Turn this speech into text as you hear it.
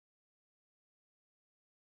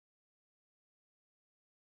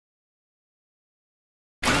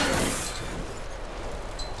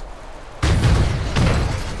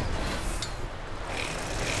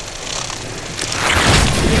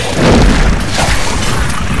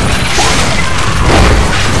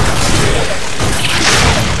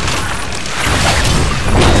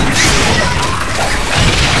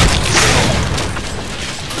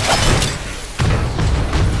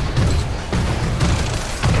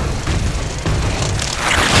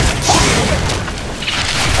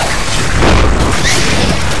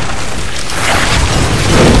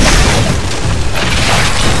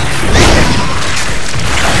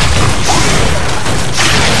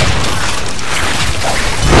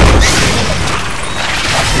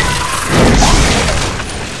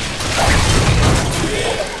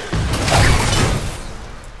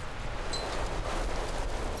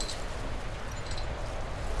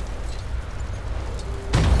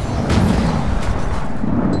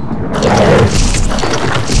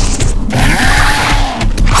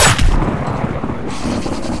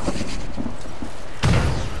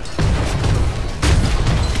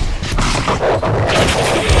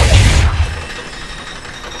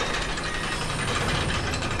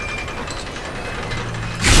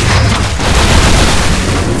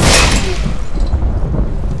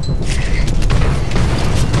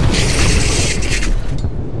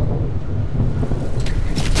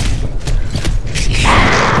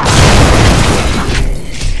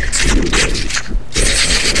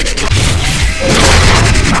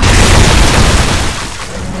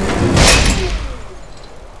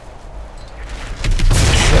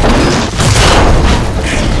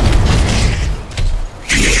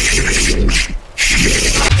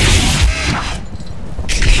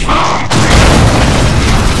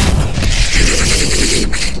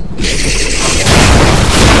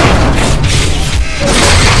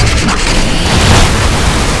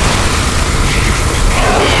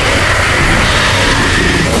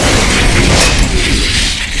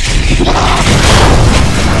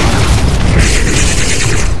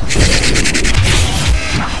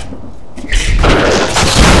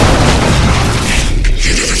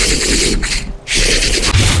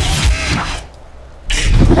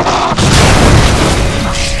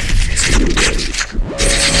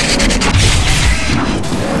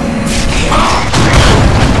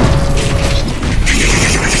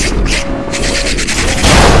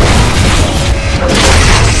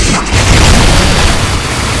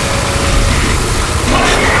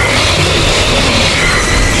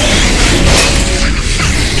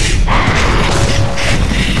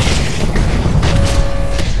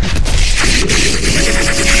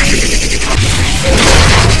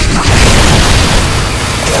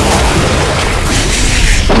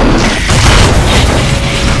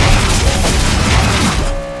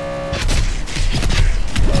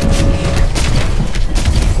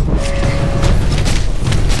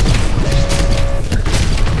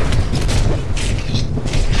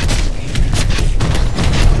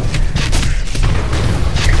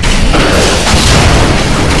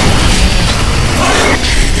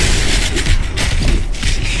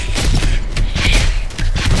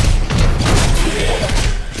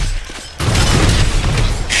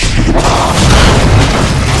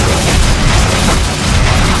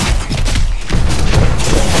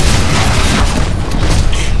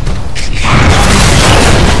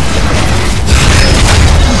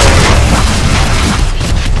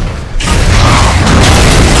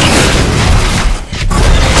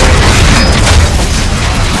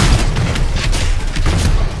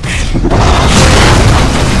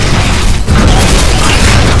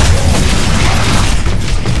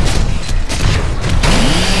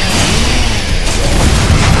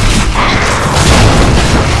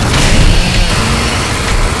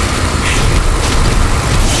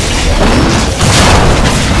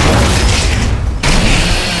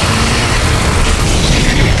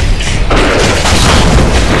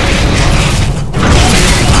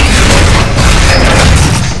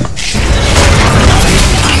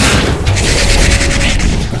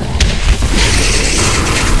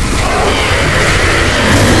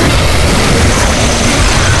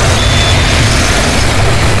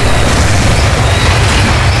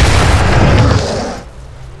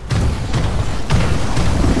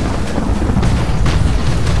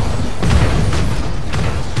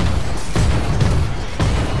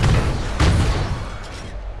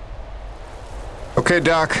Okay,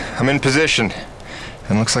 Doc, I'm in position.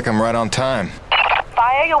 And looks like I'm right on time.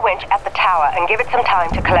 Fire your winch at the tower and give it some time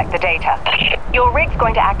to collect the data. Your rig's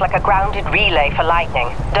going to act like a grounded relay for lightning.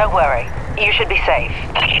 Don't worry, you should be safe.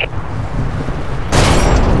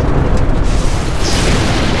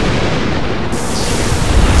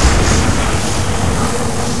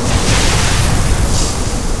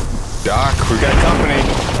 Doc, we got company.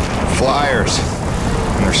 Flyers.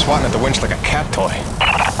 And they're swatting at the winch like a cat toy.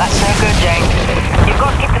 That's no good, James. You've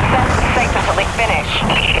got to keep the sensors safe until they finish.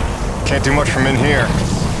 Can't do much from in here.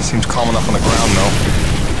 Seems calm enough on the ground, though.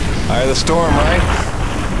 Eye of the storm, right?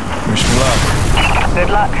 Wish me luck. Good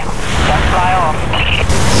luck. Don't fly off.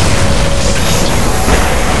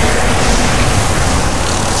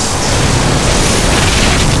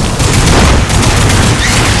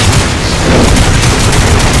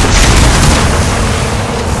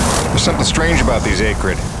 There's something strange about these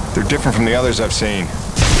Acrid. They're different from the others I've seen.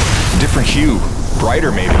 Different hue.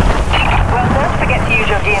 Brighter, maybe. Well, don't forget to use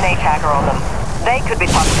your DNA tagger on them. They could be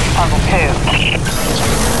part of this puzzle, too.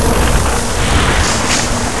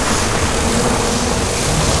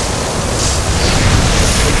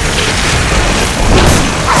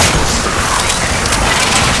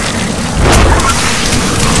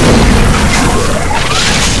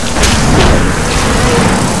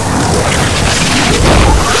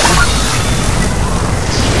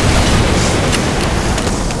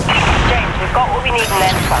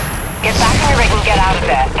 Get back in your rig and get out of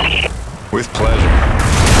there. With pleasure.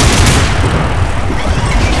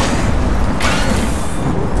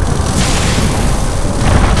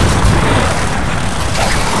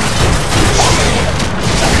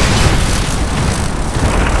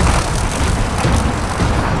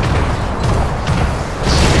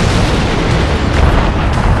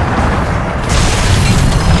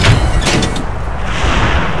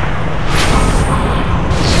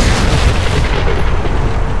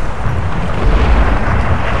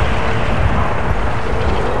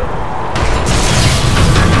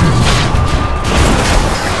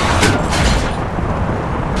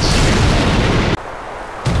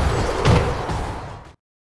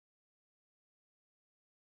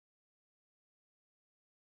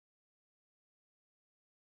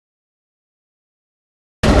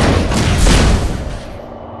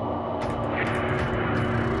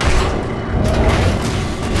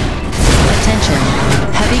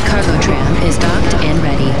 Cargo tram is docked and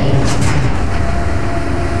ready.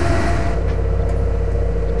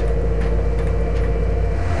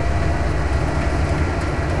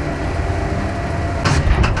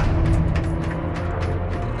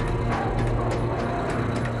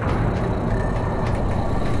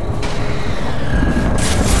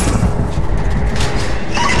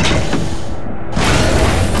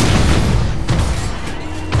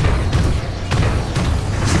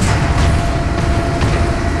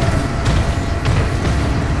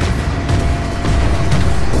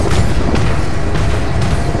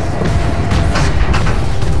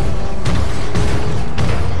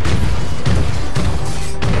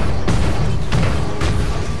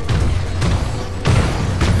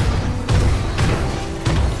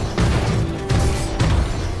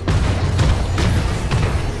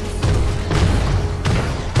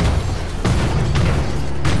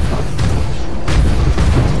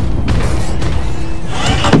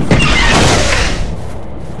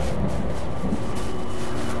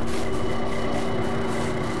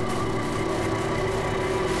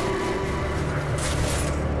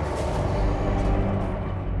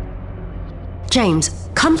 James,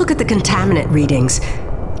 come look at the contaminant readings.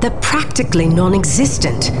 They're practically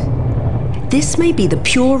non-existent. This may be the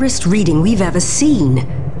purest reading we've ever seen.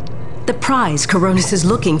 The prize Coronis is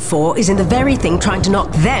looking for is in the very thing trying to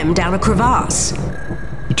knock them down a crevasse.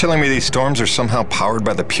 You're telling me these storms are somehow powered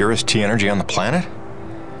by the purest T energy on the planet?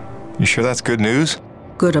 You sure that's good news?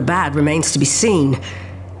 Good or bad remains to be seen.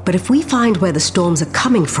 But if we find where the storms are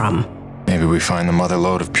coming from... Maybe we find the mother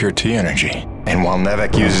lode of pure T energy. And while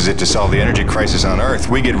Nevek uses it to solve the energy crisis on Earth,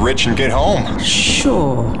 we get rich and get home.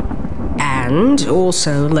 Sure. And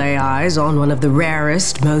also lay eyes on one of the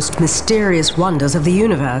rarest, most mysterious wonders of the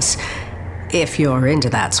universe. If you're into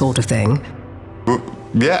that sort of thing.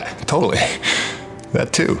 Yeah, totally.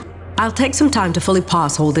 That too. I'll take some time to fully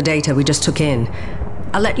parse all the data we just took in.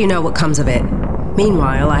 I'll let you know what comes of it.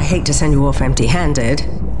 Meanwhile, I hate to send you off empty-handed.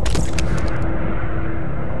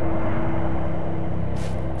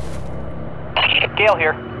 Gale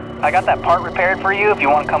here. I got that part repaired for you if you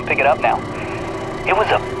want to come pick it up now. It was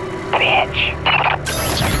a bitch.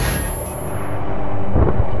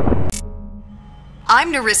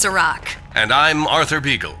 I'm Narissa Rock. And I'm Arthur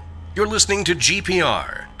Beagle. You're listening to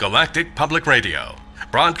GPR, Galactic Public Radio,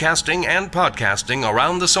 broadcasting and podcasting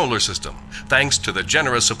around the solar system, thanks to the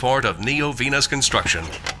generous support of Neo Venus Construction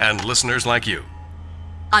and listeners like you.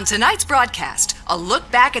 On tonight's broadcast, a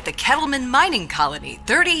look back at the Kettleman mining colony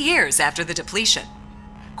 30 years after the depletion.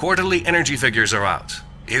 Quarterly energy figures are out.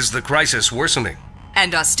 Is the crisis worsening?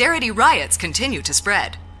 And austerity riots continue to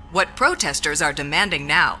spread. What protesters are demanding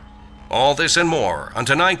now. All this and more on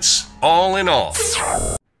tonight's All in All.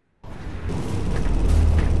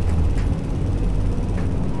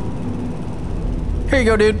 Here you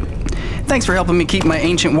go, dude. Thanks for helping me keep my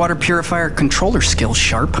ancient water purifier controller skills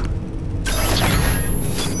sharp.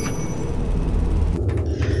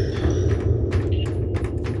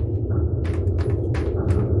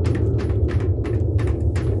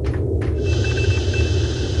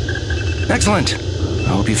 Excellent.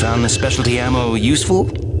 I hope you found this specialty ammo useful,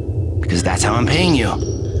 because that's how I'm paying you.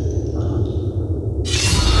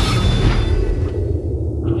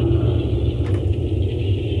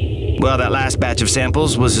 Well, that last batch of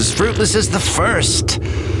samples was as fruitless as the first.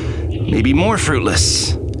 Maybe more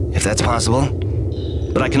fruitless, if that's possible.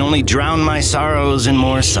 But I can only drown my sorrows in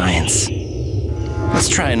more science. Let's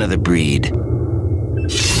try another breed.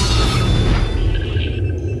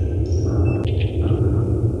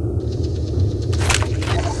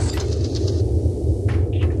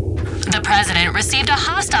 The president received a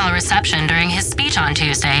hostile reception during his speech on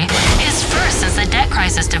Tuesday, his first since the debt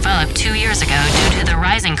crisis developed 2 years ago due to the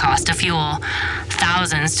rising cost of fuel.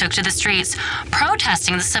 Thousands took to the streets,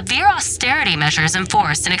 protesting the severe austerity measures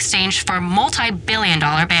enforced in exchange for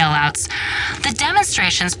multi-billion-dollar bailouts. The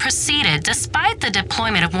demonstrations proceeded despite the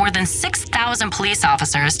deployment of more than 6,000 police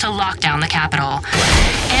officers to lock down the Capitol.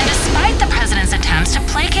 And despite the president's attempts to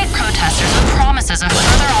placate protesters with promises of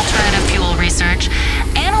further alternative fuel research,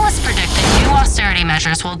 analysts predict that new austerity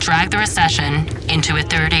measures will drag the recession into a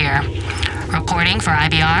third year. Reporting for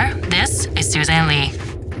IBR, this is Suzanne Lee.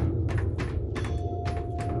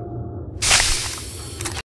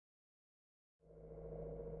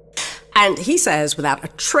 And he says, without a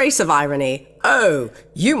trace of irony, "Oh,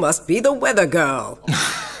 you must be the weather girl."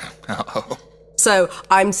 Oh. So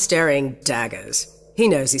I'm staring daggers. He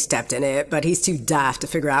knows he stepped in it, but he's too daft to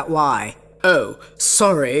figure out why. "Oh,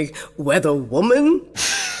 sorry, weather woman?"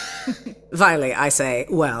 Finally, I say,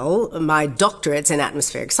 "Well, my doctorate's in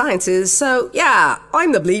atmospheric sciences, so yeah,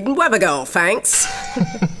 I'm the bleeding weather girl, thanks."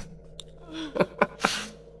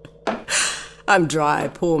 I'm dry,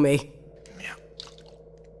 poor me.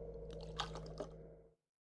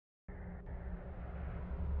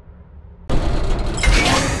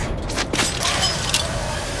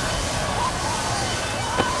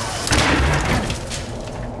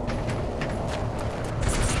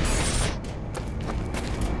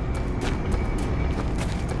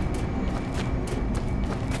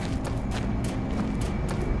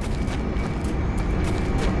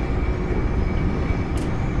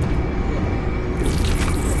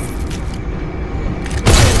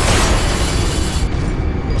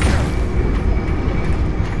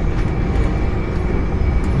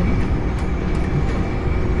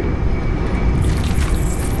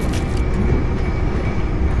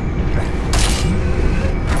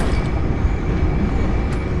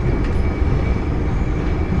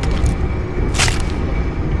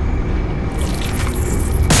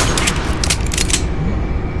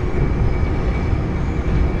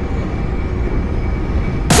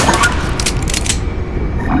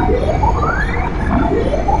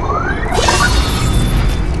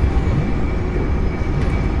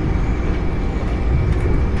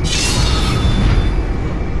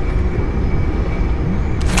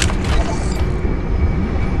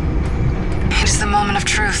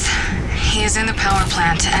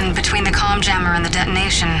 And between the comm jammer and the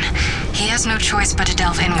detonation, he has no choice but to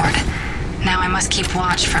delve inward. Now I must keep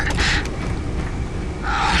watch for...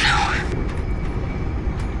 Oh no.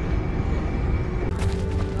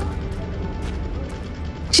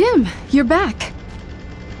 Jim, you're back.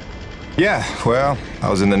 Yeah, well, I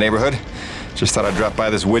was in the neighborhood. Just thought I'd drop by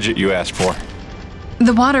this widget you asked for.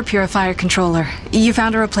 The water purifier controller. You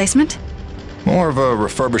found a replacement? More of a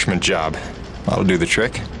refurbishment job. That'll do the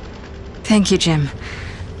trick. Thank you, Jim.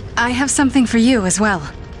 I have something for you as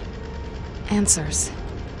well. Answers.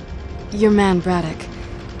 Your man, Braddock.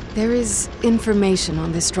 There is information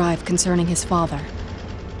on this drive concerning his father.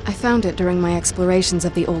 I found it during my explorations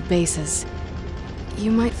of the old bases.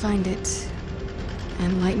 You might find it...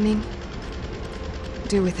 enlightening?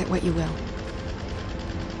 Do with it what you will.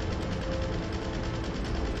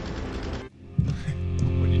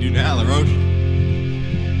 What do you do now,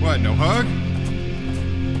 LaRoche? What, no hug?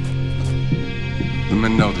 The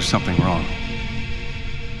men know there's something wrong.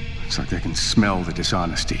 It's like they can smell the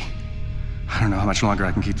dishonesty. I I don't know how much longer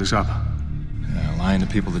I can keep this up. Lying to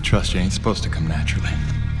people that trust you ain't supposed to come naturally.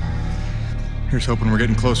 Here's hoping we're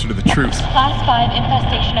getting closer to the truth. Class 5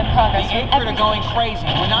 infestation in progress. The Acrid are going crazy.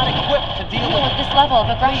 We're not equipped to deal with this level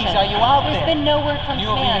of aggression. Please, are you out there? There's been no word from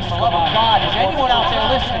command. For the love of God, is anyone out there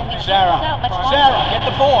listening? Sarah, get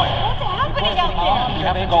the boy. What's happening out there? You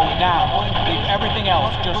have to go now. Leave everything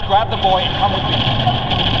else. Just grab the boy and come with me.